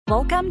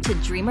Welcome to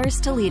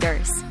Dreamers to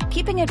Leaders,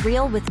 Keeping It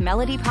Real with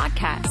Melody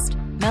podcast.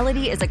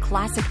 Melody is a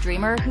classic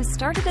dreamer who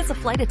started as a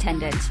flight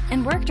attendant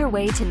and worked her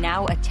way to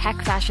now a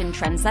tech fashion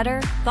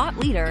trendsetter, thought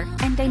leader,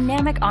 and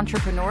dynamic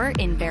entrepreneur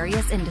in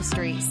various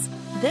industries.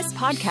 This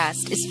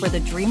podcast is for the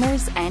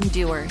dreamers and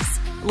doers.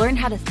 Learn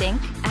how to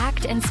think,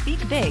 act, and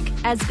speak big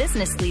as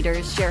business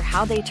leaders share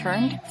how they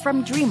turned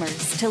from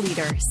dreamers to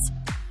leaders.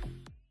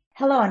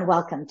 Hello and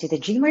welcome to the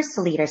Dreamers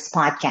to Leaders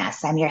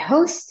podcast. I'm your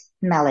host,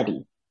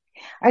 Melody.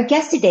 Our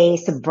guest today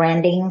is a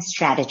branding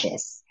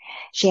strategist.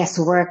 She has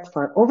worked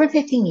for over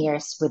 15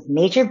 years with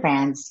major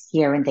brands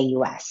here in the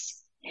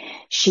U.S.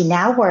 She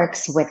now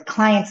works with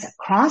clients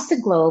across the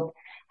globe,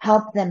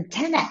 help them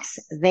 10x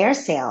their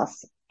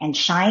sales and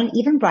shine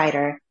even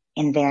brighter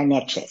in their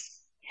niches.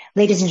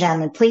 Ladies and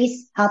gentlemen,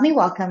 please help me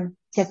welcome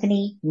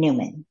Tiffany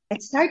Neuman.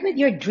 Let's start with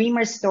your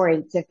dreamer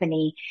story,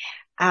 Tiffany.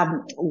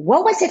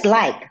 What was it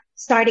like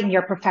starting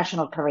your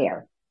professional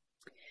career?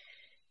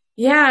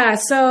 Yeah.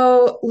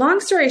 So long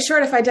story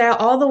short, if I dial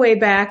all the way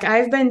back,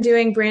 I've been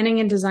doing branding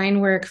and design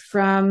work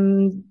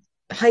from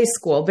high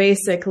school,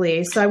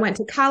 basically. So I went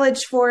to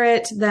college for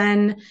it.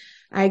 Then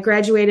I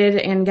graduated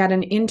and got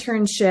an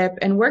internship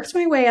and worked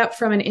my way up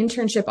from an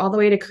internship all the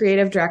way to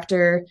creative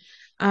director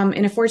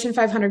in a Fortune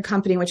 500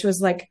 company, which was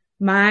like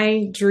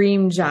my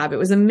dream job. It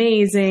was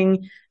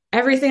amazing.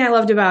 Everything I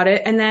loved about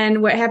it. And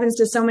then what happens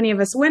to so many of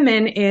us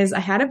women is I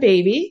had a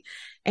baby.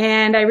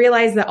 And I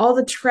realized that all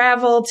the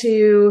travel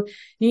to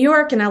New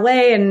York and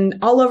LA and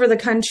all over the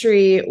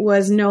country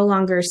was no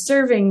longer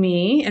serving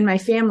me and my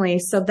family.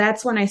 So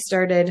that's when I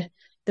started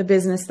the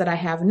business that I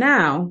have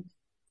now.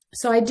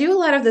 So I do a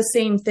lot of the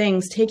same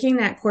things, taking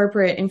that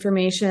corporate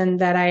information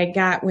that I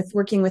got with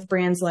working with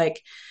brands like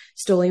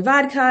Stoli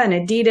Vodka and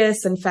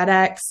Adidas and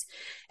FedEx.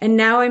 And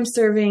now I'm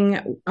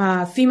serving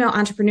female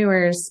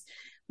entrepreneurs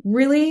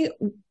really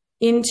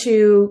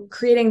into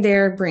creating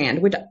their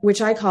brand, which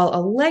I call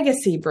a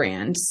legacy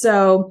brand.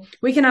 So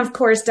we can, of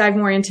course, dive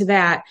more into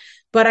that.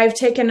 But I've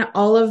taken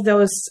all of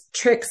those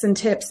tricks and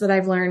tips that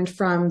I've learned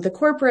from the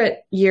corporate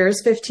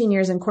years, 15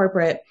 years in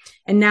corporate,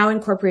 and now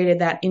incorporated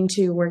that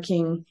into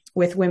working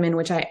with women,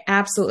 which I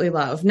absolutely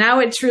love. Now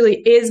it truly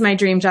is my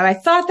dream job. I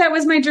thought that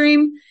was my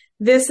dream.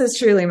 This is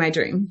truly my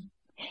dream.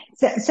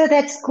 So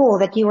that's cool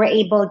that you were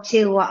able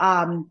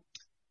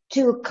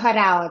to cut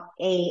out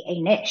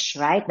a niche,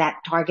 right? That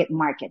target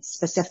market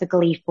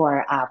specifically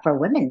for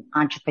women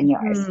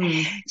entrepreneurs.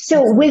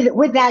 So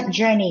with that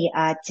journey,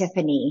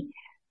 Tiffany,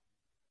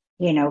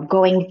 you know,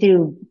 going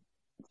through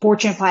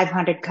Fortune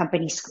 500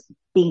 companies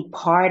being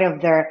part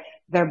of their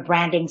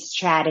branding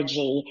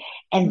strategy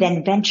and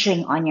then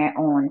venturing on your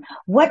own,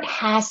 what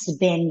has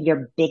been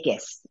your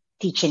biggest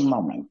teaching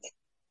moment?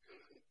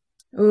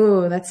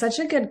 Ooh, that's such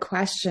a good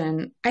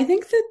question. I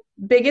think the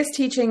biggest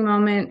teaching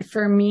moment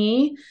for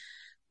me,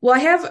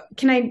 well,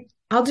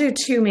 I'll do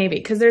two maybe,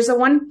 because there's a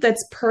one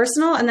that's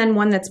personal and then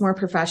one that's more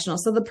professional.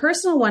 So the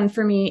personal one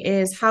for me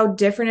is how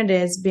different it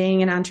is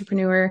being an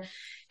entrepreneur,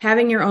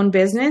 having your own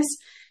business,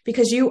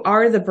 because you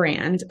are the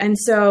brand. And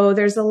so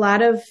there's a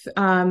lot of,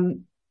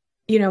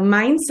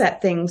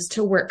 mindset things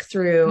to work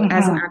through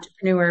as an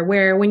entrepreneur,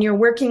 where when you're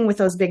working with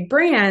those big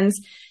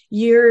brands,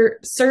 you're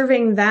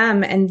serving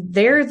them and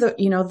they're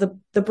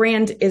the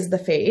brand is the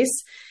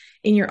face.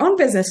 In your own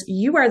business,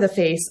 you are the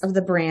face of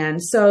the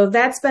brand. So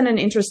that's been an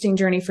interesting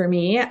journey for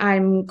me.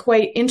 I'm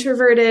quite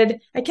introverted.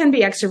 I can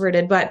be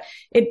extroverted, but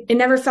it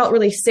never felt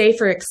really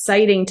safe or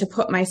exciting to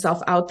put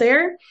myself out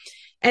there.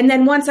 And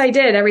then once I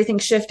did, everything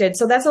shifted.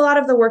 So that's a lot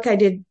of the work I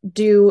did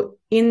do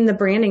in the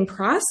branding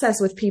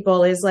process with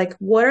people is like,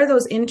 what are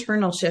those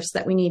internal shifts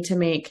that we need to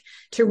make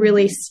to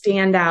really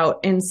stand out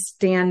and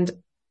stand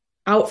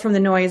out from the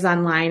noise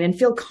online and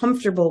feel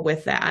comfortable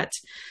with that?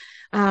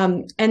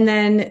 And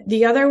then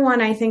the other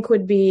one I think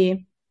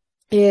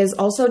is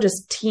also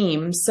just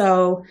team.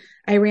 So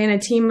I ran a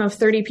team of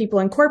 30 people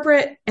in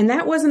corporate and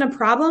that wasn't a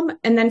problem.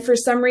 And then for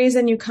some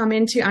reason you come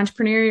into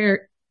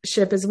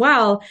entrepreneurship as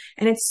well.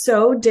 And it's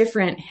so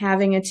different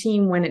having a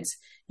team when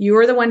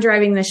you're the one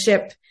driving the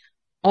ship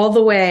all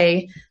the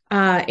way,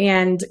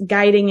 and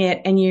guiding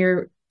it and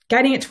you're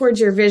guiding it towards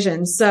your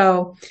vision.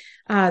 So,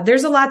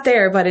 there's a lot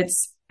there, but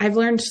I've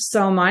learned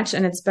so much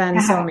and it's been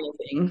so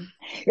amazing.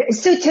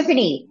 So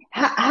Tiffany,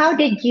 how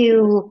did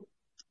you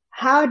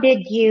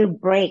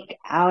break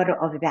out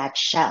of that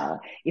shell?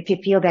 If you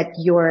feel that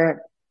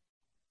you're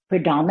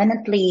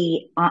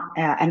predominantly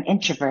an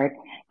introvert,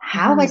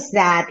 how was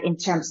that in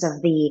terms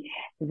of the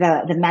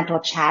mental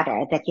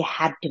chatter that you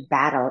had to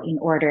battle in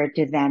order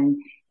to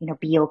then,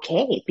 be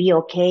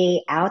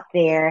okay out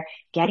there,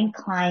 getting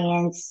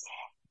clients,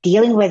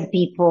 dealing with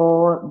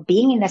people,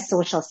 being in a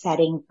social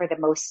setting for the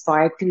most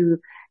part to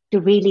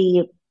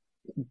really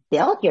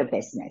build your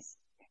business?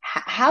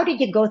 How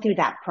did you go through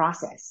that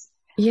process?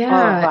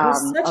 Yeah, it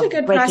was such a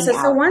good process.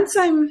 Out? So once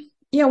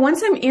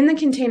I'm in the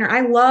container,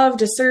 I love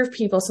to serve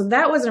people. So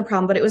that wasn't a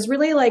problem, but it was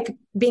really like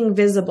being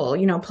visible,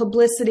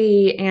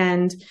 publicity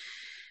and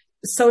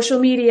social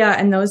media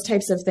and those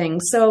types of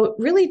things. So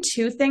really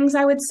two things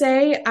I would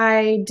say.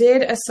 I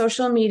did a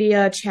social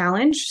media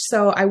challenge.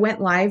 So I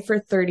went live for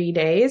 30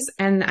 days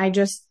and I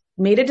just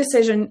made a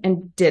decision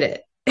and did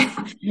it.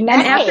 Nice. And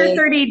after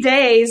 30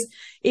 days,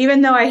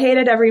 even though I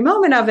hated every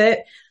moment of it,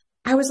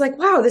 I was like,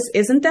 wow, this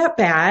isn't that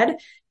bad.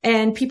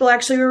 And people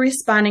actually were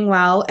responding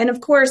well. And of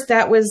course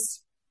that was,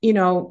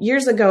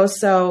 years ago.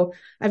 So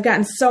I've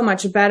gotten so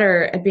much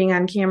better at being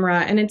on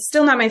camera, and it's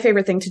still not my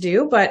favorite thing to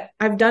do, but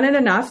I've done it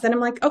enough that I'm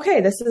like, okay,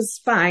 this is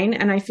fine.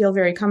 And I feel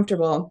very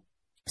comfortable.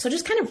 So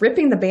just kind of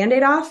ripping the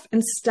Band-Aid off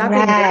and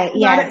stopping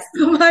about it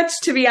so much,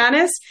 to be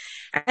honest.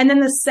 And then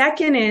the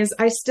second is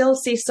I still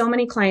see so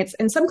many clients,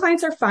 and some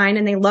clients are fine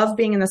and they love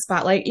being in the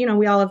spotlight.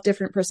 We all have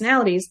different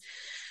personalities.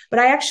 But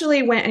I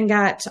actually went and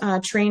got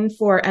trained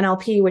for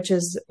NLP, which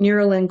is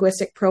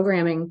neuro-linguistic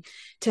programming,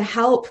 to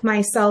help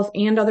myself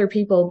and other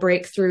people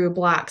break through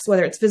blocks,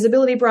 whether it's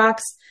visibility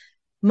blocks,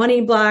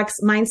 money blocks,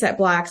 mindset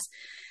blocks.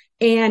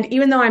 And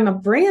even though I'm a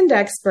brand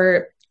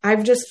expert,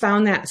 I've just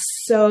found that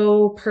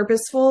so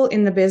purposeful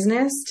in the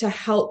business to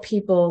help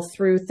people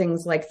through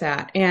things like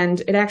that.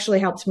 And it actually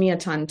helped me a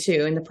ton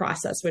too in the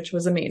process, which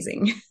was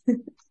amazing.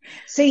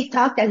 So you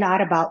talked a lot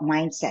about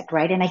mindset,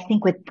 right? And I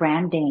think with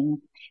branding,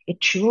 it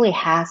truly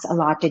has a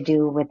lot to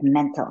do with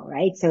mental,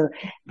 right? So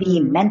the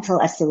mental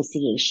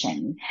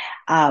association,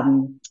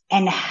 and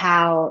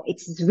how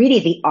it's really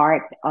the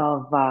art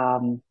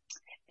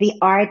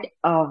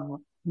of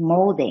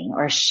molding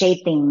or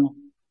shaping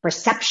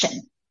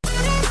perception.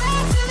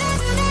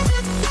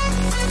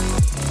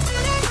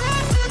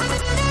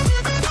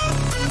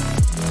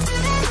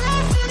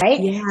 Right?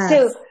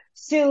 Yes.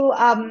 So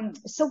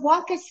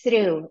walk us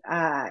through,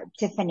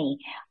 Tiffany,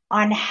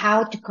 on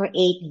how to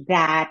create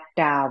that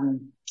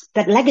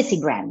legacy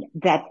brand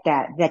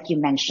that you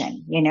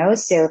mentioned,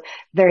 So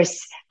there's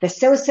the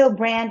so-so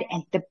brand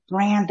and the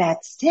brand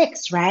that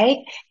sticks, right?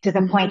 To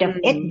the point of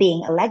it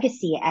being a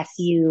legacy as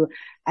you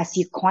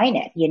coin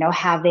it,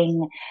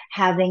 having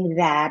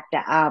that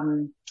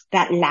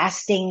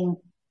lasting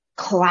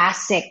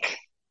classic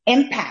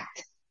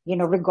impact,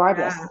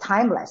 regardless,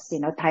 timeless,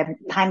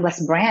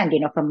 timeless brand,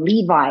 from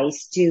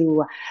Levi's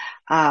to,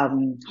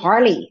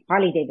 Harley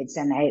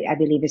Davidson, I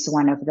believe is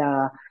one of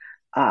the,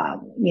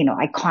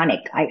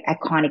 iconic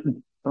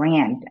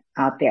brand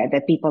out there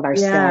that people are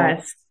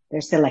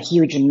there's still a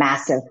huge,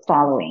 massive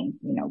following,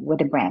 with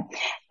the brand.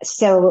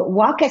 So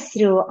walk us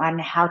through on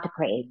how to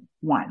create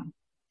one.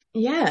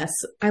 Yes.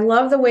 I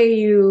love the way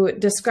you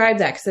describe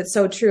that, because it's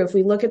so true. If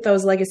we look at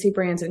those legacy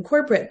brands in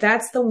corporate,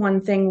 that's the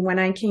one thing when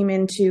I came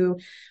into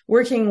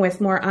working with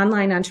more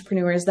online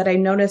entrepreneurs that I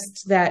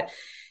noticed that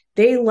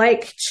they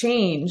like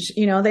change.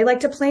 They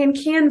like to play in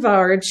Canva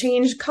or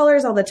change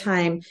colors all the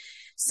time.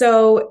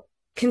 So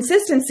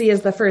consistency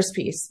is the first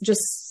piece,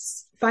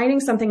 just finding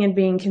something and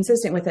being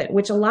consistent with it,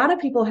 which a lot of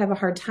people have a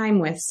hard time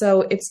with.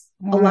 So it's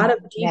a lot of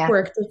deep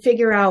work to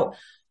figure out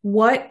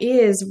what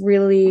is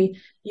really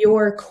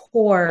your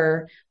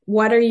core.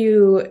 What are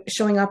you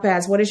showing up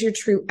as? What is your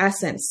true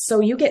essence?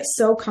 So you get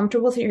so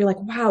comfortable with it. You're like,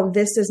 wow,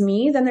 this is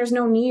me. Then there's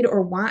no need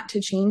or want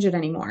to change it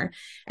anymore.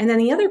 And then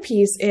the other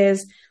piece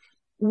is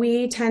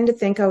we tend to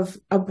think of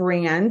a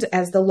brand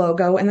as the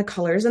logo and the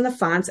colors and the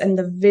fonts and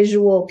the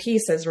visual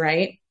pieces,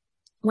 right?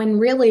 When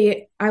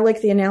really, I like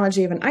the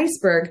analogy of an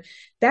iceberg.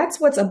 That's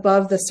what's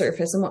above the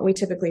surface and what we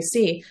typically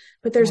see.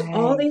 But there's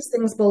all these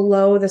things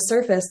below the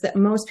surface that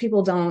most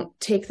people don't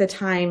take the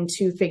time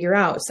to figure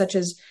out, such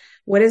as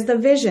what is the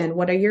vision?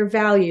 What are your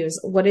values?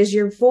 What is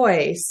your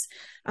voice?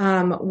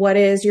 What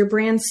is your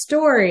brand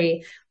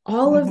story?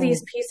 All of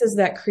these pieces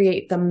that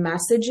create the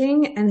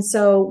messaging. And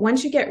so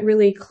once you get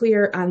really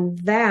clear on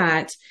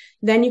that,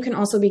 then you can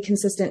also be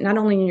consistent, not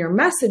only in your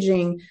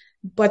messaging,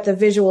 but the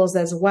visuals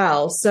as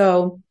well.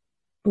 So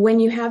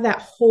when you have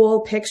that whole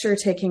picture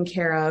taken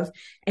care of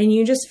and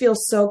you just feel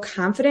so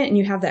confident and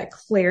you have that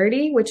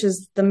clarity, which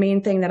is the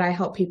main thing that I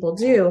help people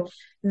do,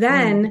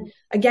 then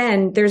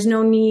again, there's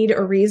no need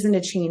or reason to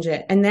change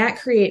it. And that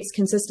creates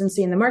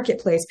consistency in the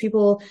marketplace.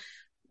 People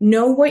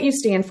know what you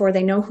stand for.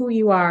 They know who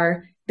you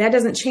are. That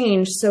doesn't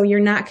change. So you're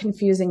not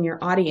confusing your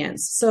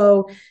audience.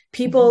 So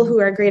people who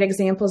are great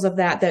examples of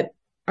that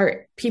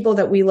are people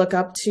that we look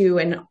up to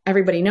and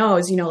everybody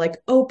knows,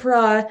 like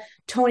Oprah,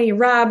 Tony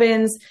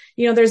Robbins,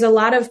 there's a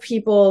lot of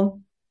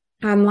people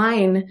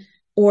online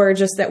or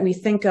just that we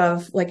think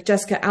of, like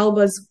Jessica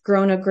Alba's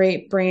grown a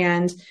great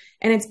brand.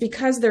 And it's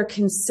because they're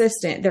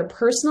consistent. Their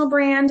personal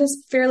brand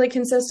is fairly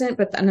consistent,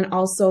 but then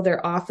also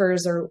their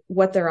offers are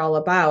what they're all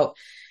about.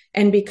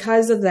 And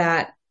because of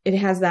that, it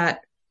has that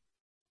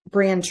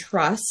brand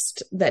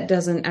trust that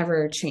doesn't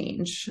ever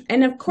change.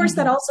 And of course,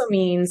 that also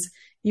means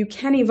you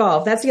can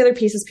evolve. That's the other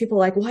piece is people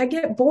are like, well, I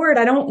get bored.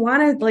 I don't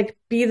want to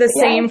be the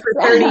same for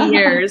 30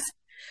 years.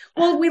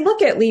 Well, we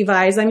look at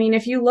Levi's. I mean,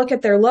 if you look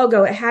at their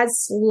logo, it has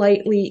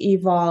slightly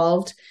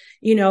evolved.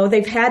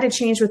 They've had to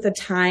change with the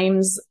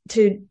times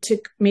to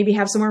maybe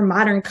have some more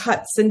modern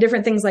cuts and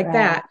different things like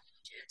that.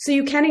 So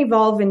you can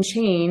evolve and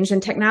change,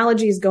 and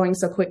technology is going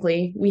so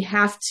quickly. We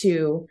have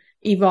to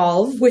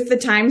evolve with the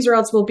times or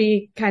else we'll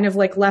be kind of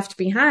left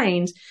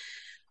behind.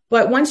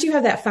 But once you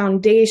have that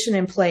foundation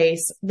in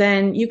place,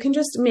 then you can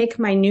just make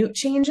minute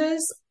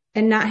changes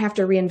and not have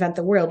to reinvent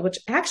the world, which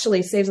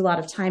actually saves a lot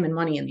of time and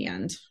money in the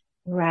end.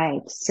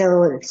 Right.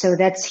 So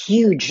that's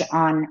huge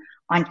on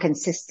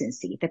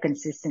consistency, the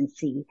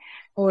consistency.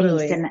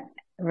 Totally. Piece. And,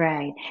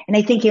 right. And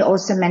I think you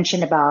also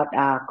mentioned about,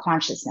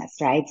 consciousness,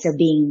 right? So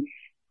being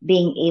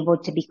able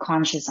to be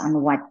conscious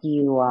on what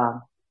you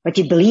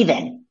believe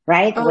in,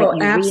 right? Oh, what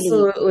you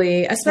absolutely.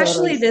 Really,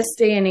 especially totally. this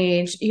day and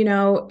age,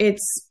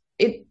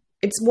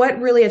 it's what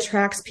really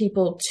attracts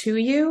people to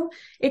you.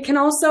 It can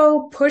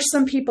also push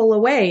some people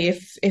away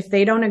if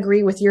they don't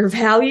agree with your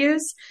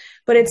values,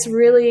 but it's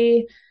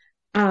really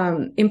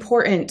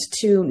important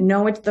to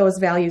know what those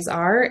values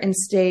are and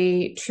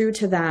stay true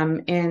to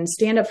them and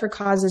stand up for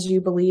causes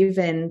you believe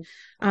in.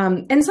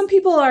 And some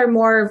people are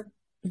more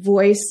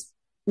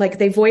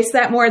they voice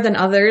that more than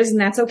others, and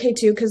that's okay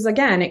too, because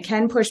again, it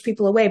can push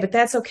people away, but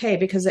that's okay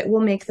because it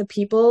will make the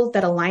people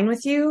that align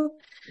with you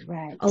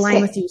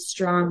with you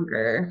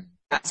stronger.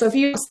 So if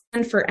you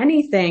stand for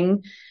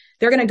anything,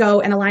 they're going to go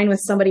and align with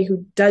somebody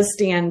who does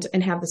stand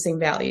and have the same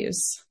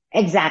values.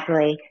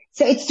 Exactly.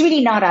 So it's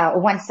really not a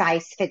one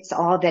size fits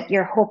all that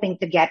you're hoping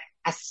to get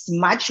as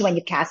much when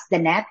you cast the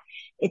net.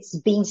 It's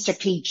being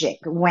strategic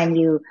when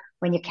you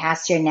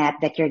cast your net,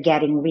 that you're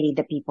getting really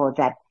the people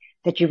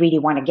that you really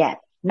want to get.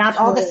 Not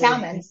all the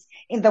salmons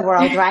in the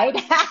world, right?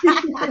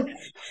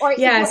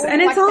 Yes.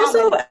 And it's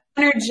also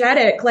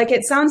energetic. Like,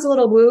 it sounds a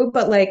little woo,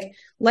 but like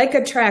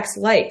attracts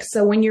like.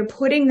 So when you're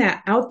putting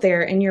that out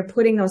there and you're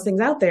putting those things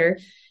out there,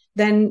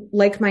 then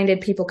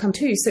like-minded people come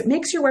to you. So it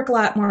makes your work a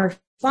lot more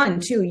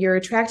fun too. You're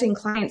attracting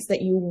clients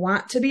that you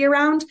want to be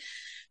around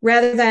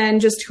rather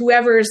than just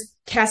whoever's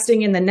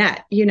casting in the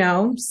net,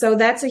 So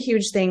that's a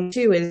huge thing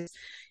too, is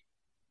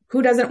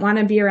who doesn't want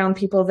to be around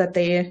people that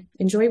they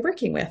enjoy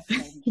working with?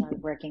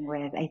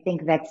 I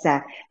think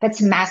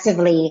that's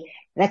massively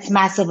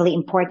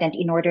important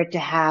in order to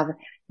have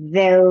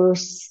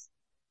those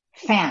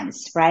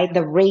fans, right?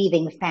 The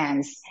raving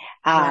fans,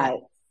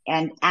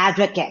 and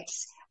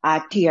advocates,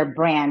 to your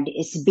brand,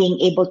 is being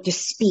able to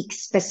speak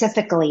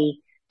specifically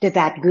to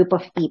that group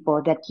of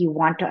people that you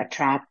want to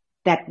attract,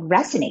 that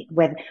resonate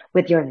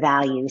with your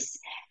values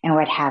and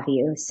what have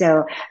you.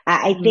 So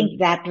I think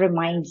that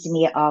reminds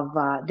me of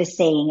the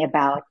saying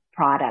about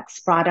products.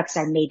 Products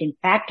are made in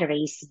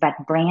factories, but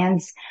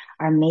brands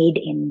are made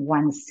in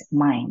one's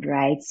mind,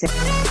 right? So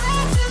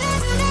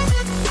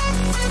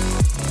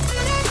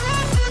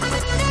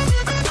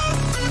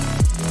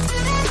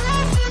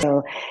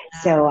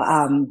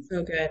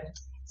good.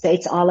 So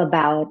it's all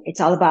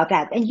about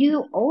that. And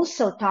you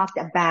also talked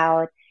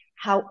about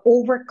how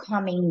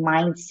overcoming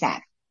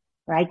mindset,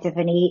 right,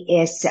 Tiffany,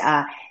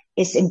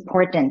 is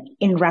important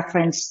in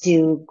reference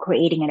to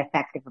creating an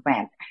effective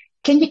brand.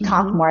 Can you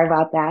talk more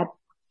about that?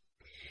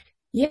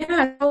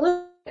 Yeah,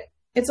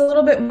 it's a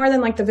little bit more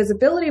than like the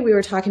visibility we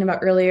were talking about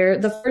earlier.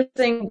 The first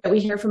thing that we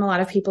hear from a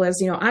lot of people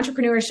is,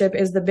 entrepreneurship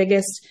is the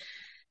biggest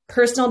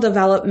personal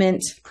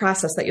development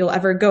process that you'll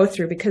ever go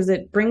through, because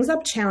it brings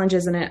up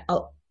challenges and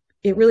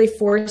it really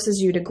forces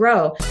you to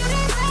grow.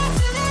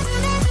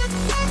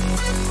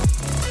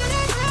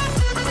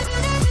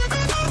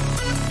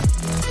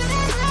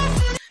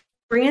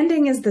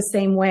 Branding is the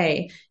same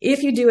way.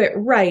 If you do it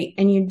right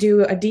and you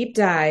do a deep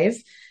dive,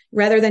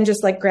 rather than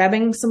just like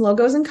grabbing some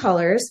logos and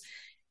colors,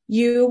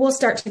 you will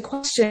start to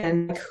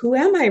question, like, who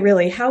am I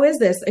really? How is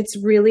this? It's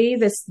really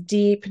this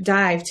deep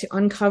dive to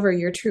uncover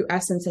your true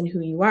essence and who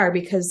you are.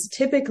 Because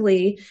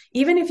typically,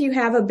 even if you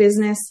have a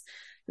business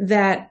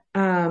that,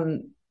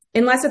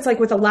 unless it's like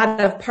with a lot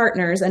of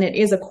partners and it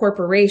is a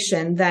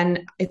corporation,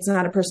 then it's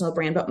not a personal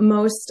brand. But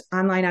most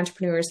online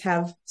entrepreneurs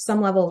have some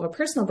level of a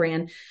personal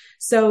brand.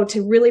 So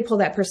to really pull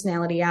that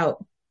personality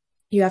out,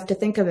 you have to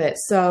think of it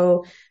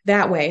so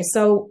that way.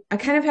 So I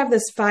kind of have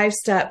this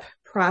 5-step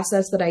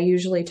process that I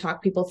usually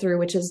talk people through,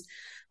 which is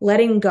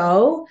letting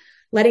go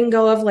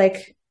of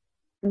like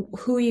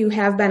who you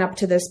have been up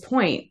to this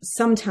point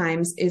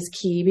sometimes is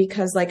key,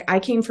 because like I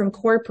came from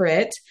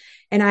corporate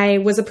and I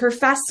was a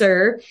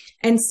professor.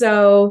 And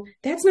so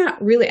that's not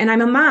really, and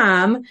I'm a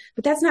mom,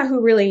 but that's not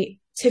who really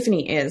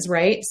Tiffany is,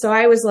 right? So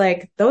I was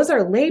like, those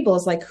are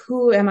labels, like,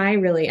 who am I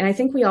really? And I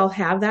think we all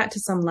have that to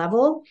some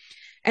level.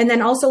 And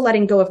then also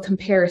letting go of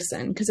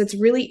comparison, because it's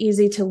really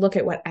easy to look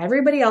at what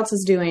everybody else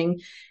is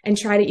doing and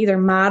try to either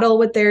model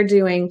what they're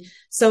doing.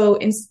 So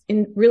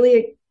in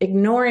really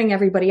ignoring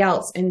everybody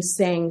else and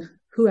saying,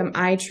 who am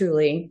I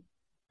truly?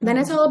 Then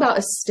it's all about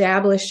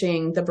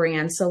establishing the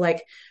brand. So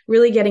like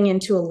really getting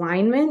into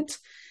alignment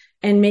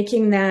and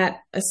making that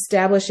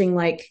establishing,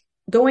 like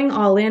going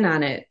all in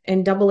on it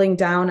and doubling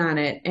down on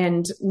it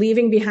and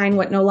leaving behind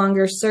what no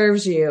longer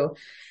serves you.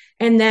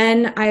 And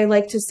then I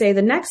like to say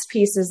the next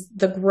piece is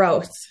the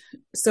growth.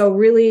 So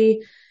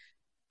really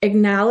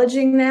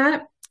acknowledging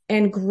that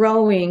and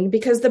growing,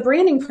 because the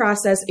branding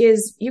process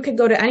is, you could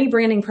go to any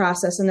branding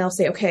process and they'll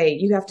say, okay,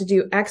 you have to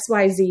do X,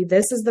 Y, Z.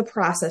 This is the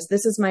process.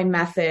 This is my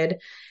method.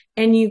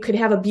 And you could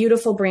have a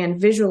beautiful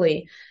brand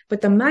visually, but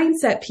the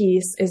mindset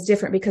piece is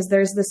different, because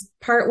there's this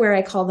part where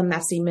I call the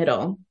messy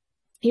middle.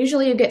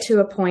 usually you get to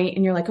a point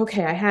and you're like,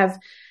 okay,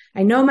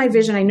 I know my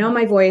vision, I know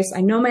my voice,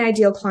 I know my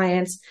ideal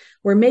clients,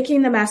 we're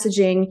making the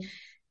messaging.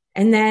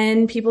 And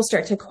then people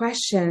start to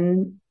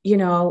question,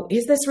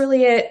 is this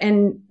really it?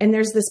 And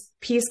there's this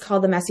piece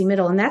called the messy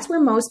middle. And that's where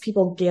most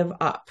people give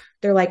up.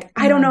 They're like,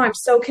 I don't know. I'm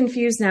so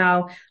confused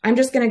now. I'm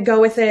just going to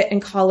go with it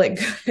and call it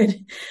good.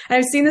 And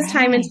I've seen this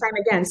time and time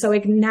again. So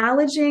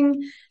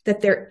acknowledging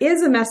that there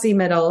is a messy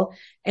middle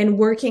and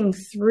working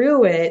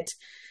through it,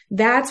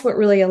 that's what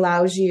really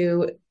allows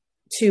you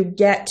to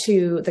get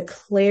to the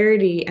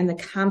clarity and the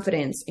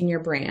confidence in your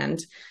brand.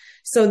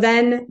 So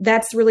then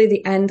that's really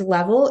the end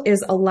level,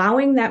 is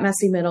allowing that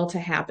messy middle to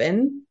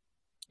happen,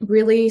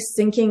 really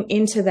sinking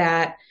into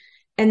that.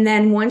 And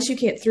then once you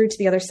get through to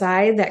the other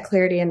side, that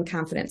clarity and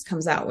confidence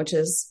comes out, which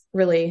is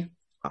really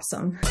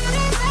awesome.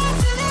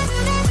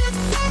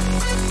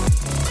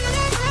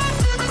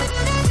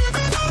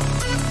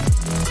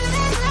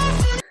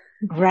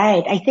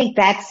 Right. I think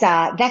that's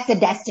the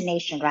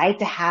destination, right?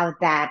 To have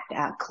that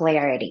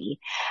clarity.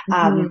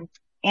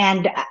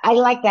 And I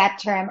like that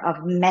term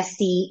of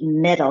messy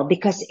middle,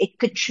 because it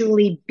could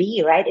truly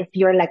be, right? If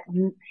you're like,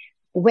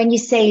 when you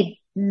say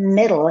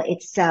middle,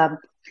 it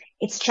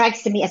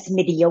strikes to me as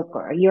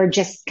mediocre. You're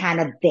just kind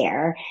of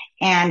there.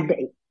 And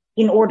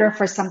in order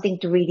for something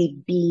to really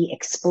be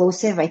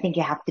explosive, I think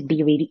you have to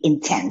be really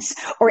intense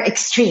or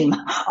extreme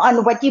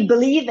on what you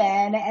believe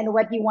in and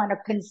what you want to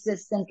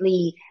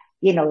consistently,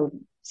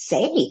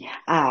 say,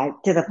 to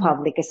the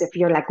public. Because if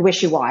you're like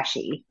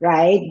wishy-washy,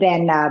 right,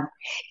 then,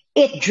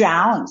 it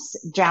drowns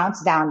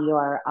down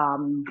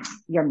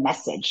your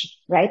message,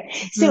 right?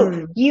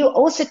 So you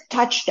also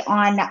touched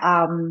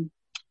on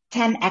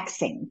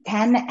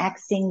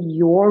 10xing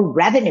your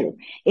revenue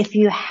if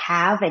you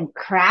have and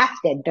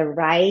crafted the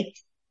right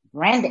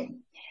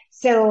branding.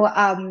 So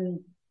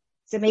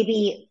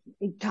maybe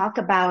talk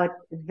about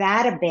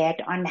that a bit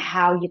on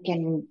how you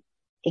can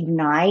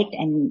ignite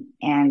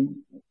and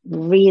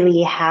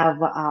really have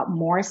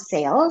more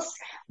sales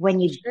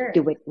when you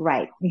do it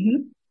right.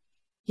 Mm-hmm.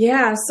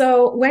 Yeah.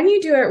 So when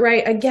you do it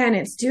right, again,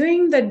 it's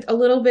doing a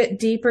little bit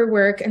deeper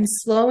work and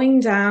slowing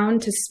down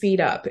to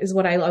speed up is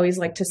what I always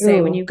like to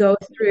say. When you go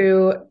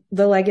through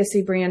the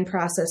legacy brand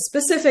process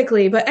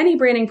specifically, but any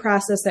branding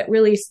process that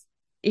really,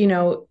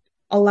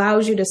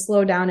 allows you to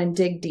slow down and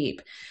dig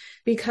deep,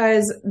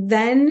 because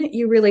then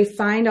you really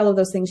find all of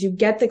those things. You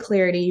get the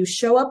clarity, you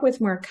show up with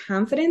more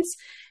confidence,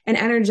 and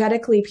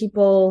energetically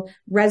people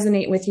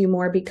resonate with you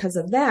more because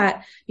of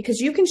that, because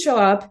you can show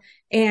up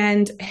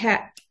and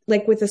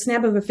like with the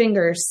snap of a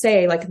finger,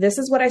 say like, this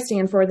is what I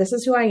stand for. This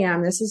is who I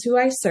am. This is who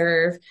I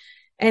serve.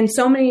 And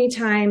so many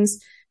times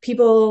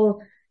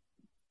people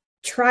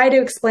try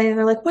to explain and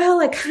they're like, well,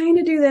 I kind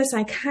of do this.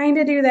 I kind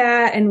of do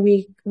that. And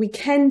we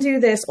can do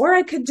this, or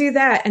I could do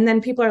that. And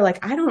then people are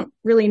like, I don't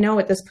really know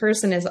what this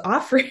person is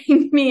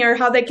offering me or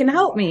how they can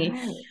help me.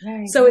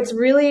 So it's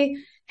really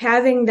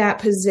having that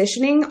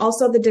positioning,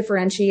 also the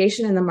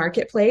differentiation in the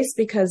marketplace,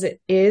 because it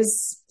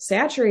is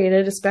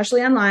saturated,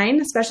 especially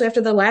online, especially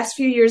after the last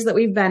few years that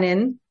we've been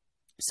in.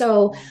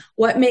 So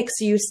what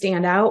makes you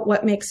stand out?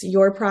 What makes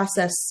your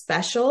process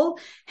special?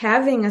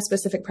 Having a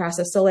specific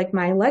process. So like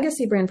my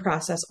legacy brand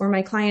process, or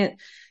my client,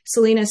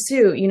 Selena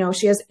Sue,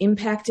 she has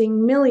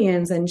impacting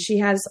millions, and she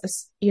has, a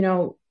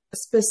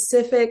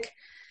specific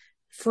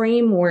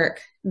framework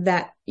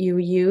that you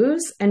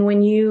use. And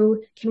when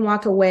you can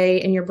walk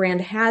away and your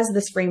brand has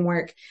this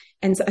framework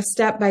and a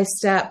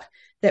step-by-step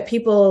that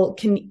people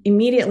can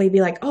immediately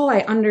be like, oh, I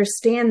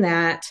understand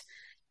that.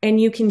 And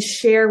you can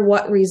share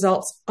what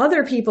results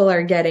other people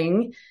are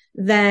getting,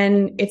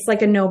 then it's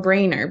like a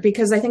no-brainer.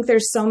 Because I think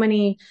there's so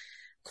many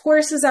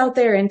courses out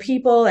there and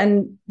people,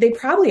 and they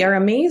probably are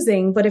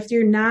amazing, but if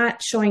you're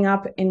not showing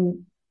up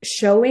and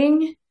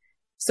showing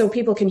so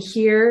people can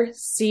hear,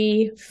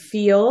 see,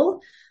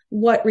 feel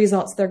what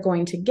results they're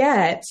going to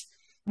get,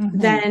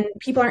 then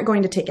people aren't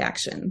going to take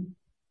action.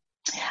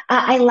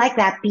 I like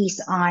that piece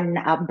on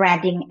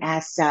branding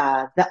as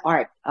the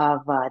art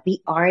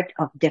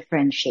of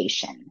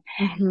differentiation.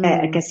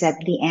 Because at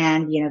the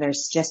end,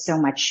 there's just so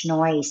much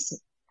noise,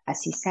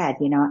 as you said,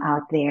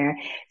 out there.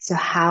 So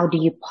how do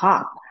you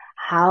pop?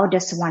 How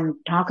does one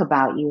talk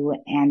about you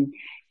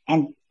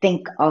and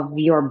think of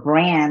your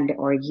brand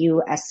or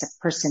you as a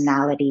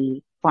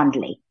personality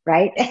fondly,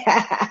 right?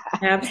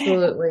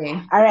 Absolutely.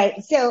 All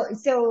right.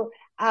 So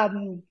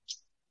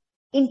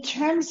in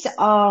terms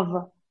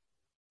of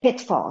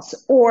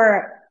pitfalls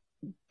or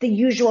the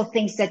usual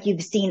things that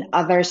you've seen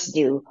others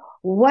do,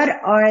 what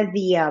are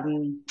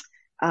the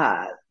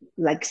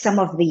like some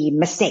of the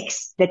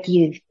mistakes that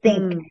you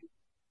think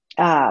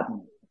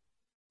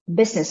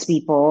business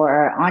people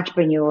or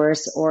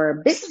entrepreneurs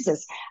or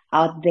businesses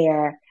out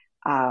there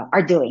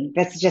are doing?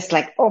 That's just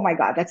like, oh my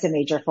God, that's a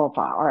major faux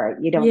pas, or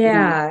you don't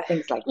do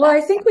things like that. Well,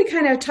 I think we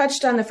kind of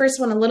touched on the first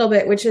one a little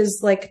bit, which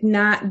is like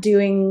not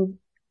doing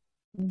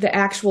the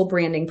actual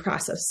branding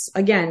process.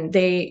 Again,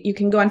 you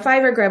can go on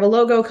Fiverr, grab a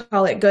logo,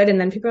 call it good. And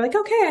then people are like,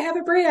 okay, I have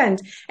a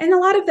brand. And a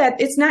lot of that,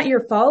 it's not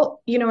your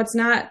fault. It's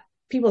not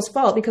people's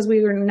fault, because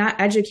we were not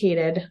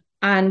educated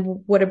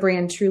on what a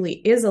brand truly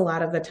is a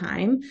lot of the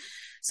time.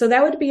 So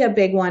that would be a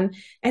big one.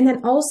 And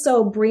then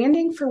also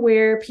branding for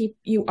where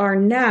you are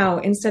now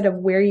instead of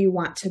where you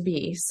want to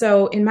be.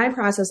 So in my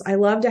process, I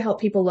love to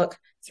help people look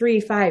 3,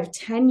 5,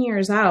 10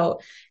 years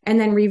out and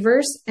then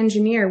reverse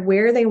engineer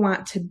where they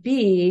want to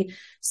be.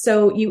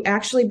 So you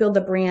actually build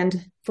the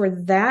brand for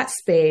that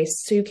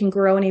space so you can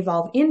grow and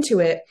evolve into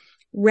it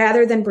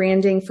rather than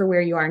branding for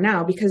where you are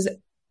now. Because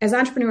as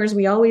entrepreneurs,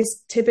 we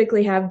always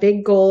typically have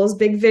big goals,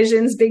 big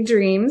visions, big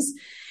dreams.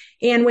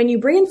 And when you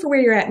brand for where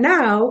you're at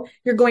now,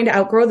 you're going to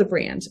outgrow the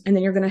brand and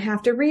then you're going to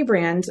have to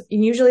rebrand.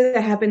 And usually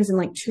that happens in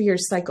like 2-year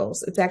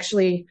cycles. I've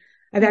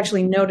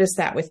actually noticed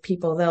that with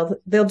people.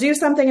 They'll do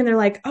something and they're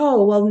like,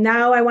 oh, well,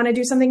 now I want to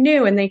do something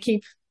new. And they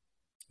keep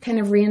kind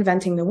of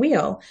reinventing the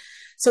wheel.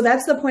 So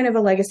that's the point of a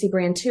legacy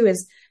brand too,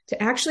 is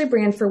to actually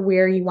brand for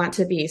where you want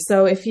to be.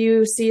 So if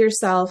you see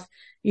yourself,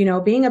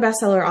 being a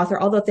bestseller author,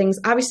 all the things,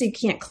 obviously you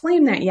can't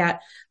claim that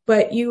yet,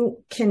 but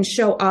you can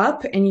show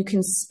up and you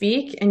can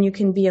speak and you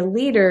can be a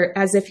leader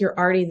as if you're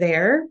already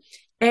there.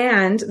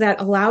 And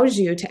that allows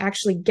you to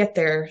actually get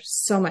there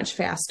so much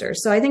faster.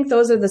 So I think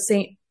those are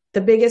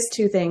the biggest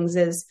 2 things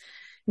is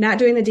not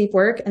doing the deep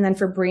work and then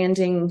for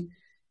branding,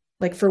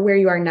 like for where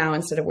you are now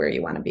instead of where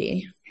you want to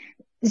be.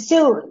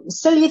 So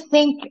you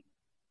think,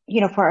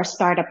 for our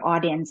startup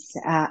audience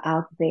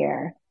out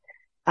there,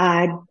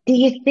 do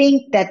you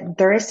think that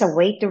there is a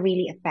way to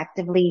really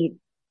effectively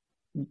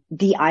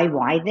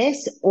DIY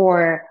this,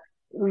 or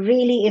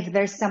really if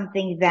there's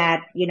something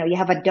that, you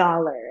have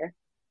 $1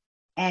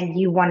 and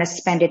you want to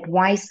spend it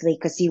wisely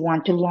because you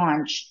want to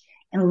launch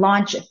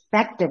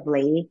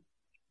effectively,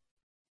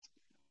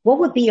 what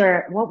would be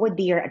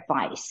your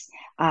advice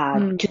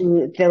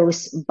to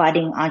those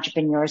budding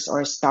entrepreneurs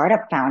or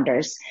startup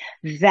founders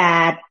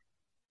that,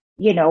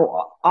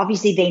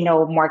 obviously they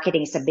know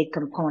marketing is a big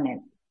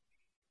component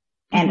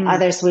and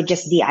others would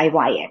just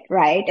DIY it,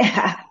 right?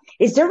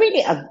 Is there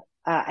really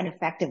an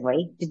effective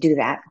way to do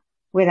that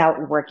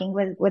without working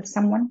with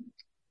someone?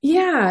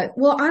 Yeah.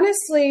 Well,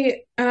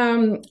 honestly,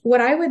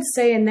 what I would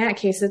say in that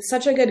case, it's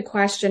such a good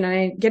question. And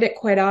I get it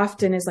quite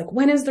often is like,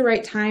 when is the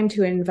right time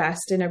to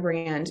invest in a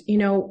brand?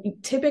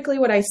 Typically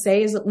what I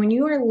say is that when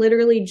you are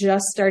literally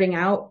just starting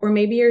out, or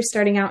maybe you're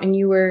starting out and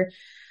you were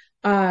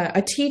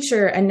a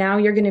teacher and now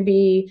you're going to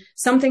be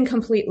something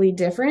completely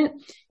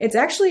different, it's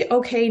actually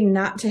okay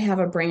not to have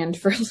a brand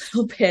for a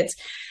little bit.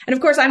 And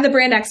of course, I'm the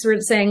brand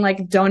expert saying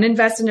like, don't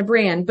invest in a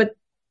brand, but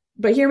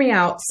hear me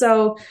out.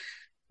 So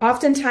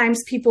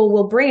oftentimes people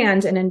will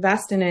brand and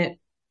invest in it.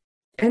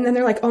 And then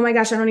they're like, oh my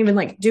gosh, I don't even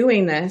like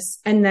doing this.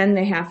 And then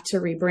they have to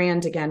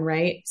rebrand again.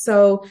 Right.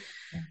 So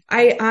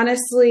I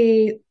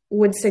honestly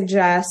would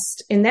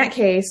suggest in that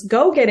case,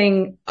 go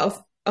getting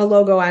a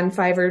logo on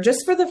Fiverr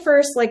just for the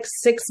first like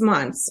 6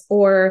 months,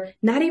 or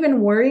not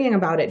even worrying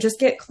about it. Just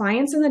get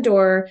clients in the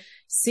door,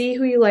 see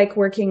who you like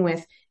working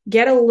with,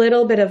 get a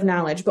little bit of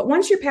knowledge. But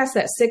once you're past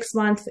that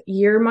 6-month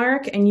year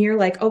mark and you're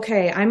like,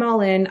 okay, I'm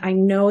all in, I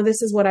know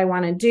this is what I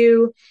want to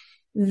do,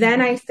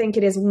 then I think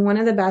it is one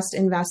of the best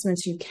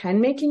investments you can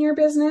make in your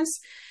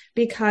business,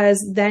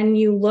 because then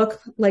you look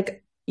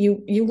like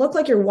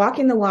you're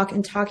walking the walk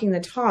and talking the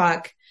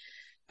talk,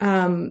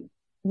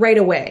 right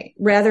away,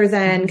 rather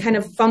than kind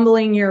of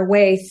fumbling your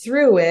way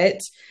through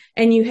it.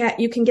 And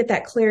you can get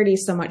that clarity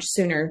so much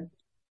sooner.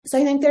 So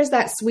I think there's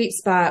that sweet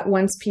spot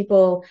once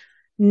people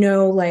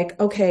know, like,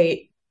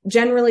 okay,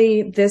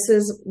 generally this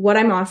is what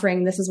I'm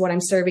offering. This is what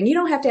I'm serving. You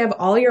don't have to have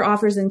all your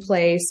offers in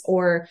place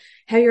or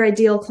have your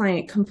ideal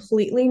client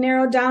completely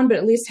narrowed down, but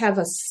at least have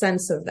a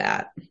sense of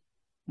that.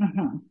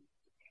 Mm-hmm.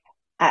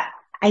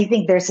 I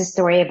think there's a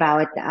story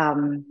about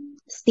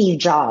Steve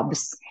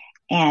Jobs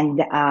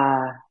and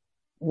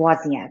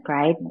Wozniak,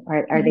 right?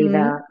 Are they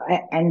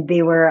and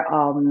they were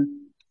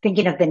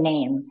thinking of the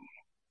name,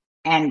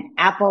 and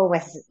Apple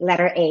was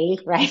letter A,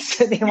 right?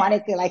 So they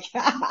wanted to like,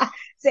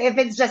 so if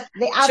it's just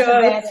the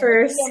alphabet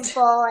first,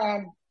 simple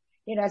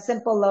and,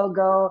 simple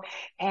logo.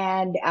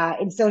 And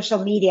in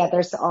social media,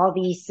 there's all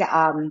these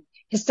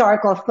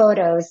historical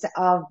photos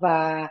of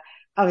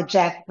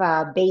Jeff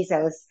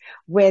Bezos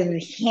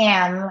with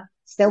him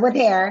still with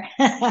hair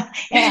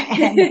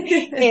and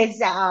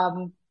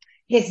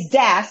his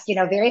desk,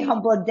 very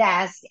humble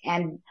desk,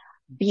 and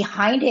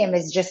behind him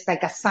is just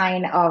like a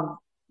sign of,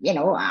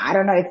 I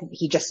don't know if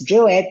he just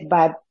drew it,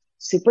 but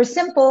super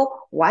simple,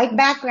 white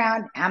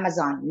background,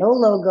 Amazon, no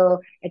logo,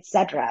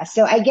 etc.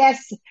 So I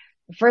guess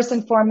first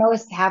and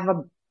foremost, have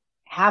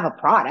a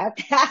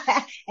product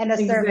and a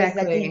service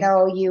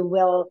that you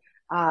will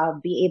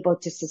be able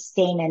to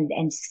sustain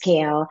and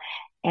scale,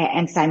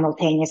 and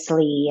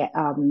simultaneously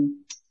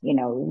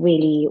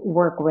really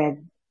work with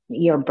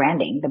your the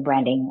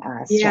branding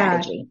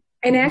strategy.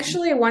 And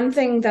actually, one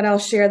thing that I'll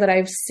share that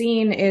I've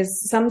seen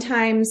is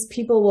sometimes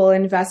people will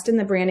invest in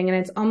the branding and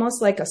it's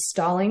almost like a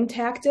stalling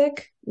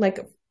tactic. Like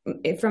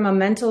from a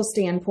mental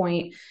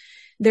standpoint,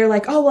 they're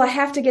like, oh, well, I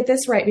have to get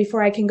this right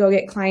before I can go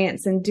get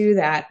clients and do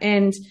that.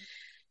 And,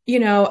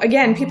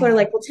 again, people are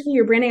like, well, Tiffany,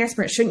 you're a branding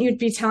expert. Shouldn't you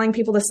be telling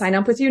people to sign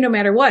up with you no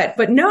matter what?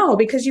 But no,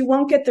 because you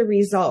won't get the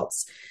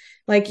results.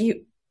 Like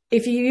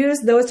if you use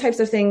those types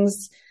of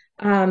things,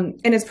 and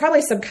it's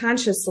probably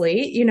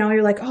subconsciously,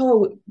 you're like,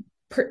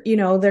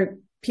 they're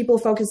people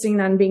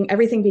focusing on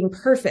everything being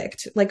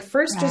perfect. Like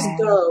first just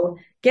go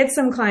get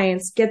some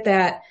clients, get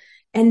that,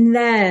 and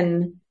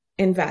then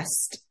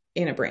invest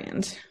in a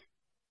brand.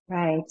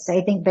 Right. So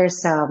I think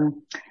there's a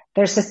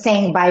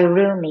saying by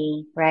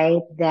Rumi,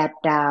 right? That,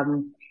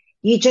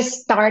 you just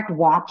start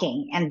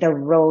walking and the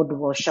road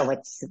will show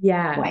its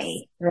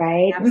way,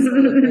 right?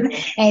 And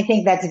I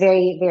think that's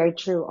very, very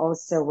true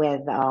also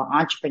with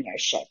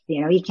entrepreneurship.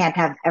 You can't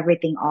have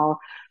everything all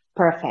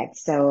perfect.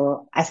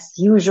 So as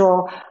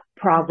usual,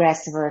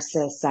 progress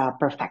versus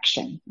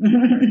perfection.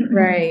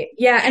 Right.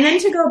 Yeah. And then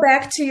to go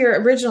back to your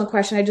original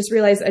question, I just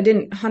realized I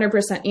didn't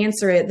 100%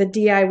 answer it. The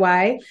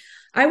DIY,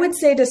 I would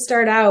say to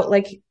start out,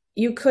 like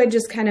you could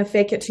just kind of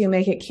fake it till you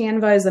make it.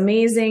 Canva is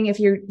amazing. If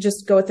you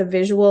just go with the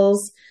visuals,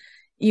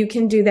 you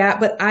can do that.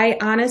 But I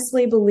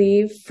honestly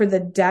believe for the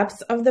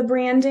depth of the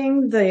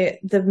branding, the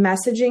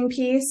messaging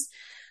piece,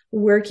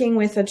 working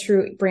with a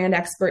true brand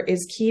expert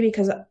is key,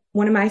 because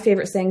one of my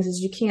favorite sayings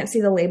is you can't see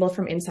the label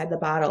from inside the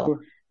bottle.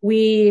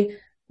 We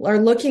are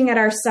looking at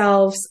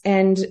ourselves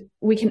and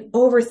we can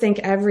overthink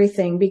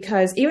everything,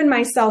 because even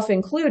myself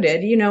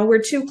included,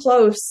 we're too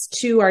close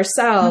to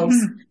ourselves.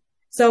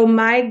 So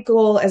my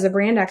goal as a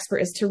brand expert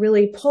is to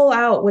really pull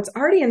out what's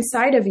already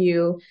inside of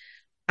you,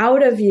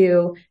 out of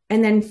you,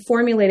 and then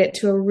formulate it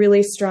to a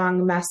really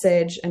strong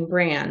message and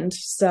brand.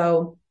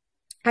 So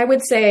I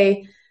would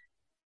say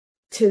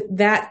to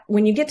that,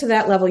 when you get to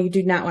that level, you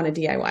do not want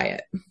to DIY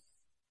it.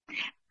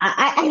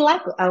 I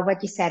like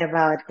what you said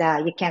about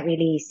you can't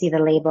really see the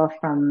label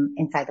from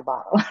inside the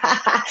bottle,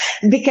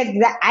 because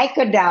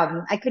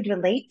I could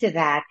relate to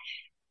that.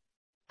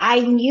 I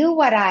knew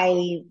what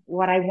I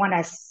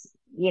want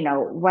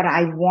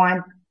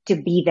to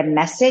be the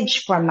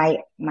message for my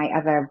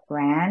other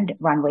brand,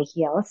 Runway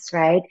Heels,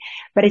 right?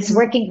 But it's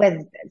working with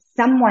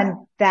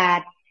someone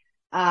that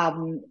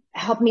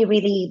helped me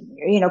really,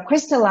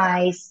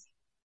 crystallize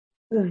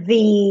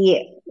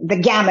the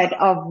gamut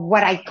of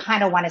what I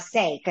kind of want to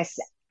say, because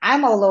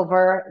I'm all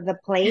over the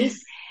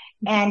place,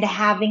 and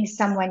having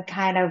someone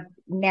kind of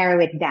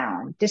narrow it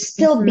down to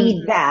still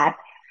be that,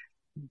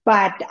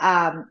 but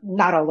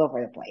not all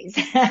over the place.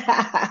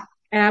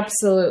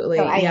 Absolutely.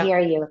 So I hear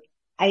you.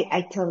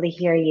 I totally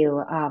hear you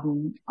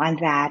on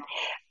that.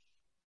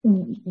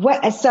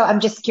 So I'm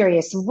just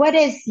curious, what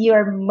is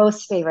your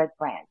most favorite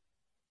brand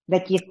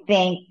that you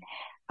think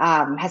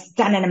has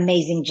done an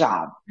amazing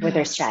job with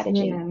their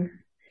strategy? Man.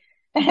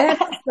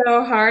 That's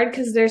so hard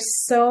because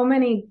there's so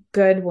many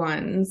good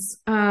ones.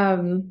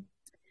 To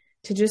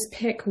just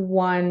pick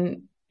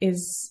one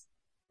is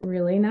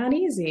really not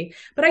easy.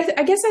 But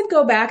I guess I'd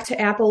go back to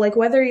Apple, like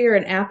whether you're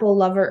an Apple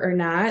lover or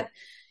not,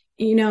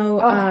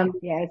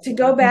 to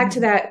go back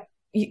to that.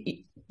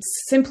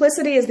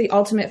 Simplicity is the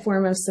ultimate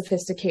form of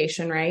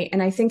sophistication, right?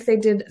 And I think they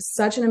did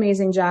such an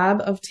amazing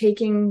job of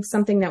taking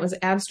something that was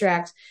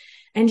abstract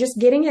and just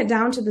getting it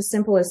down to the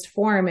simplest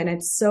form. And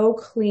it's so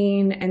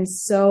clean and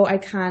so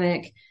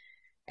iconic,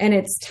 and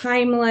it's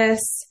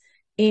timeless,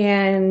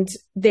 and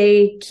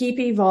they keep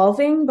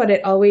evolving, but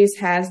it always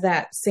has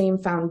that same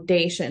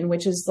foundation,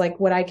 which is like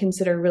what I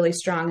consider really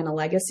strong in a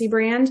legacy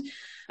brand.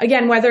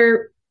 Again,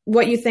 whether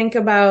what you think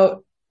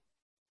about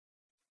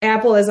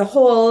Apple as a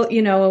whole,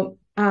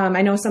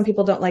 I know some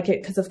people don't like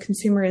it because of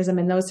consumerism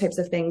and those types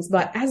of things,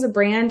 but as a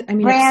brand, I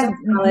mean, it's so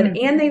solid,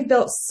 and they've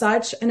built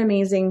such an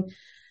amazing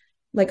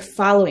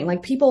following.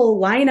 Like people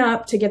line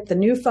up to get the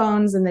new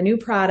phones and the new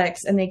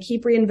products, and they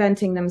keep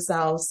reinventing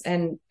themselves.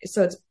 And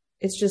so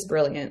it's just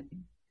brilliant.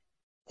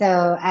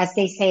 So as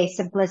they say,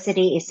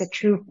 simplicity is a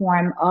true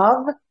form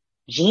of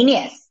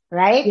genius,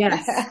 right?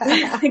 Yes,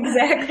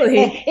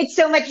 exactly. It's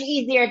so much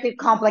easier to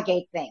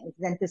complicate things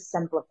than to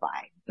simplify.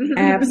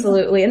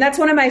 Absolutely. And that's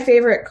one of my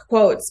favorite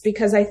quotes,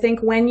 because I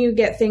think when you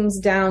get things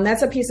down,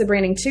 that's a piece of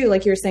branding too.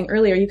 Like you were saying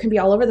earlier, you can be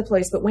all over the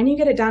place, but when you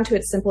get it down to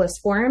its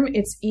simplest form,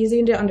 it's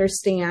easy to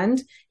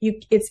understand.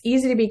 It's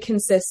easy to be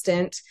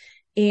consistent,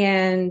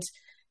 and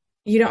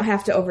you don't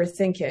have to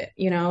overthink it.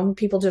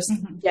 People just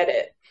get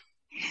it.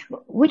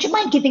 Would you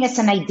mind giving us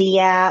an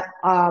idea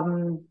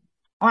on,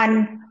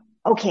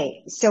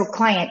 okay, so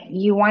client,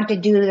 you want to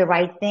do the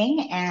right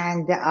thing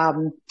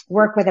and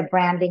work with a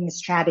branding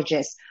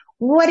strategist.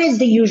 What is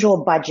the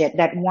usual budget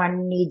that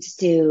one needs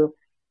to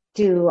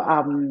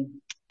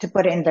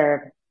put in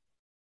their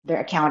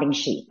accounting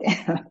sheet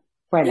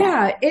for that?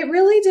 Yeah, it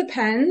really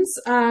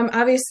depends.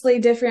 Obviously,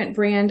 different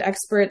brand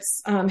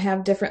experts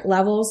have different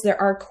levels.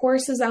 There are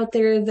courses out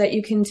there that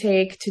you can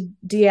take to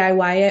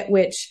DIY it,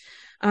 which,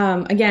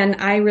 again,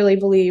 I really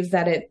believe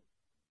that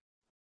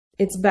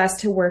it's best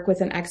to work with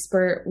an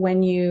expert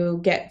when you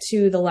get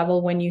to the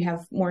level when you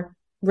have more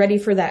ready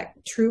for that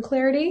true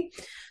clarity.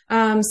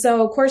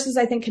 So courses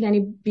I think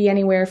can be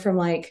anywhere from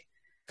like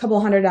a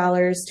couple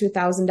 $100 to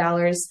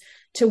 $1,000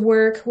 to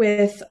work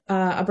with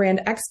a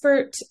brand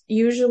expert.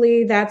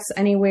 Usually that's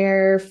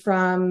anywhere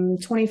from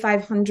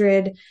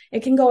 $2,500.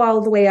 It can go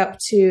all the way up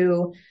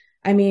to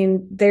I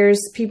mean,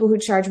 there's people who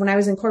charge, when I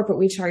was in corporate,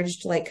 we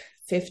charged like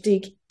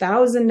 $50,000,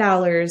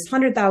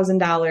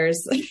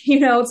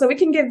 $100,000, so it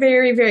can get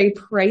very, very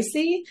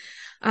pricey.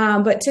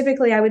 But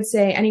typically I would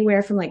say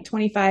anywhere from like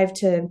 25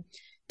 to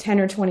 10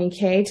 or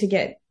 20K to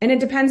get, and it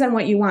depends on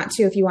what you want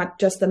too. If you want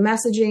just the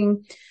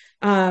messaging,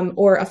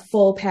 or a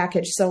full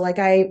package. So like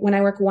when I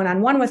work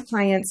one-on-one with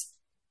clients,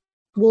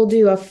 we'll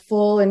do a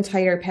full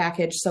entire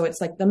package. So it's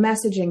like the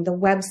messaging, the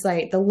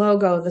website, the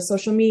logo, the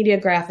social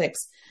media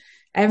graphics,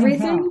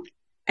 everything. Mm-hmm.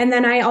 And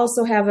then I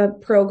also have a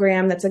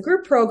program that's a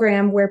group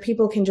program where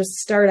people can just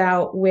start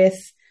out with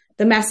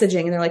the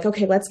messaging and they're like,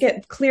 okay, let's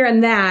get clear on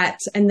that.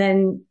 And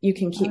then you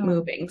can keep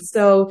moving.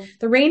 So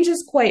the range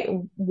is quite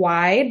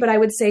wide, but I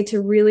would say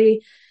to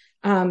really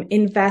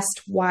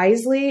invest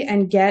wisely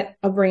and get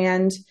a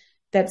brand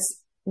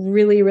that's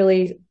really,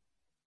 really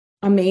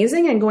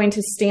amazing and going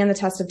to stand the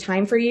test of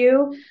time for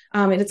you.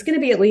 And it's going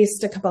to be at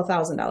least a couple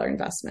 $1,000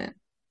 investment,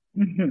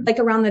 like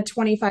around the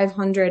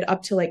 2,500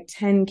 up to like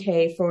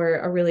 10K for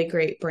a really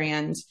great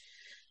brand.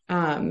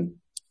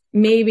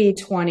 Maybe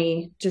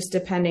 20, just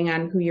depending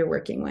on who you're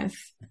working with.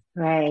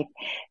 Right.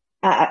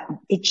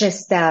 It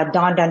just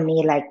dawned on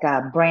me, like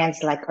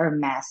brands like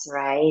Hermes,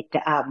 right?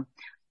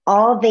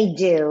 All they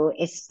do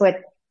is put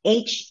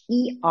HERMES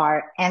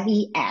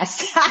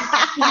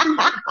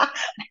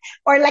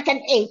or like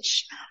an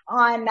H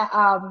on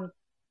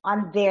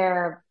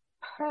their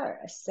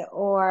purse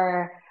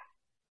or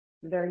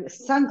their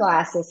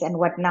sunglasses and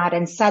whatnot.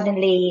 And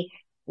suddenly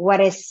what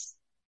is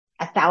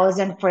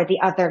 1,000 for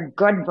the other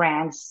good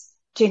brands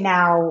to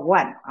now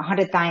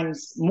 100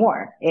 times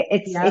more.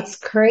 It's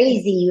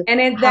crazy.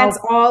 And that's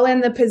all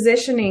in the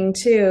positioning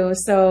too.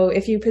 So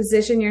if you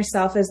position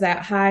yourself as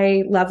that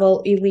high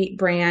level elite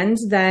brand,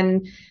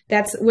 then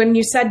that's when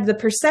you said the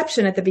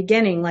perception at the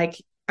beginning.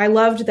 Like I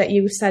loved that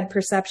you said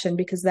perception,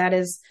 because that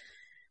is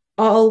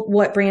all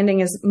what branding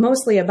is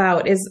mostly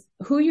about, is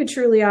who you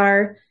truly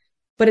are,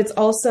 but it's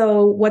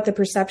also what the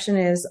perception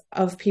is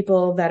of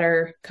people that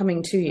are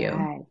coming to you.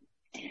 Right.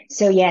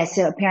 So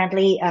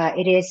apparently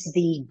it is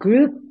the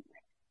group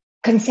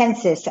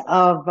consensus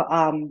of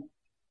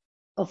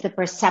the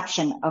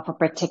perception of a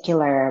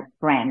particular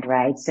brand,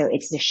 right? So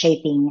it's the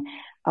shaping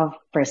of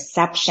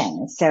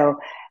perception. So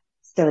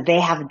they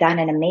have done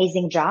an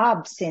amazing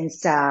job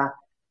since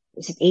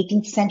is it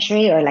 18th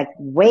century or like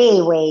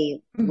way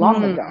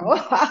long ago?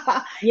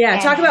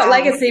 Talk about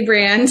legacy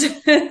brand.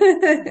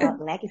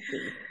 About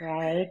legacy,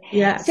 right?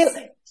 Yeah.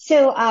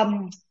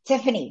 So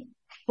Tiffany,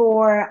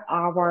 for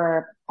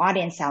our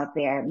audience out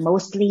there,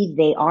 mostly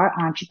they are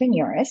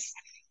entrepreneurs.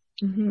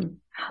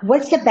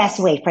 What's the best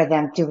way for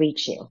them to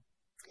reach you?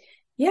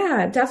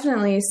 Yeah,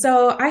 definitely.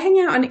 So I hang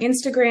out on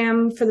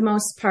Instagram for the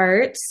most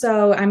part.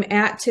 So I'm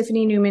at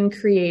Tiffany Neuman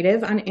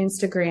Creative on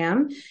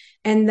Instagram.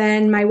 And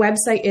then my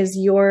website is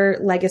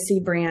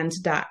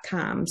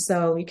yourlegacybrand.com.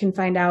 So you can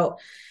find out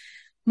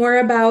more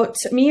about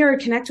me or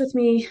connect with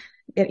me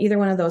at either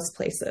one of those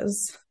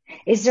places.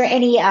 Is there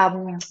any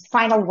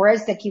final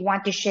words that you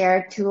want to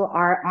share to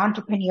our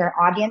entrepreneur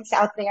audience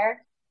out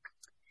there?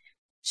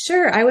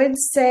 Sure. I would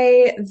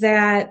say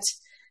that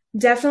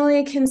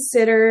definitely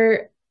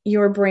consider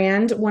your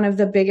brand one of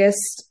the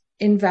biggest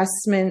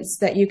investments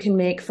that you can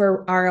make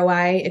for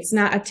ROI. It's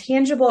not a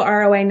tangible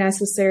ROI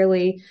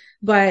necessarily,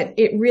 but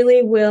it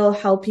really will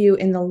help you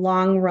in the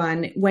long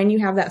run when you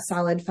have that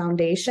solid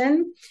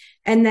foundation.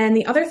 And then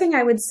the other thing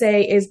I would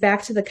say is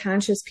back to the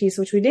conscious piece,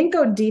 which we didn't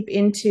go deep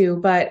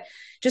into, but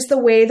just the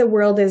way the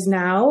world is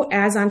now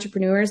as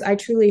entrepreneurs, I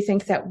truly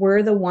think that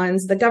we're the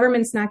ones, the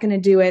government's not going to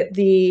do it.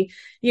 We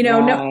need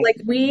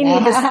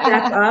to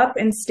step up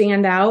and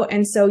stand out.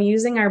 And so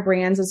using our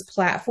brands as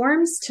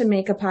platforms to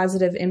make a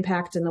positive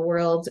impact in the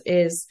world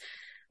is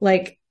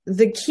like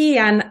the key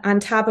on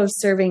top of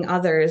serving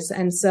others.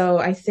 And so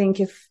I think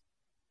if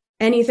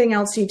anything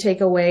else you take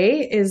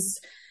away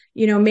is,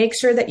 make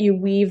sure that you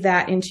weave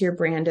that into your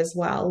brand as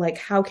well. Like,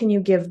 how can you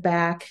give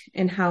back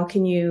and how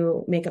can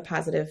you make a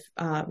positive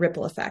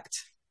ripple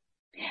effect?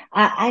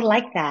 I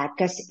like that,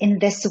 because in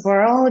this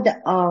world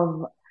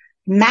of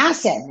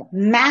massive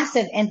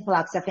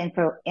influx of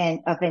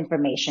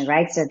information,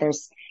 right? So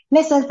there's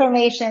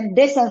misinformation,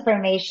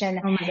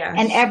 disinformation,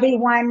 and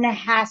everyone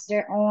has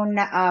their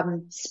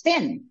own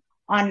spin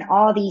on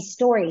all these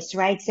stories,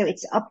 right? So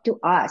it's up to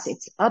us.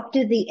 It's up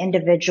to the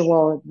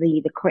individual,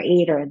 the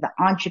creator, the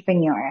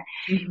entrepreneur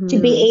to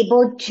be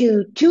able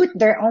to toot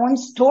their own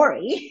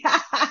story.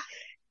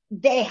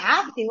 They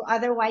have to,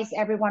 otherwise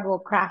everyone will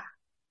craft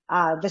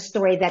the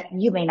story that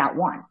you may not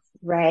want,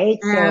 right?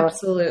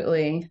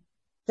 Absolutely.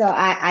 So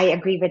I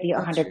agree with you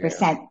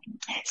 100%.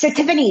 So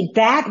Tiffany,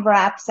 that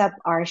wraps up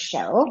our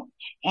show,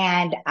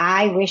 and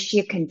I wish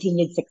you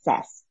continued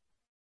success.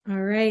 All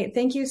right.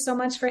 Thank you so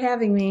much for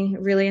having me.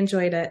 Really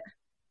enjoyed it.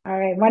 All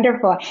right.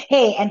 Wonderful.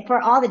 Hey, and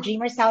for all the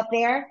dreamers out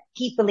there,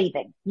 keep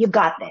believing. You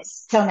got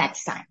this. Till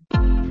next time.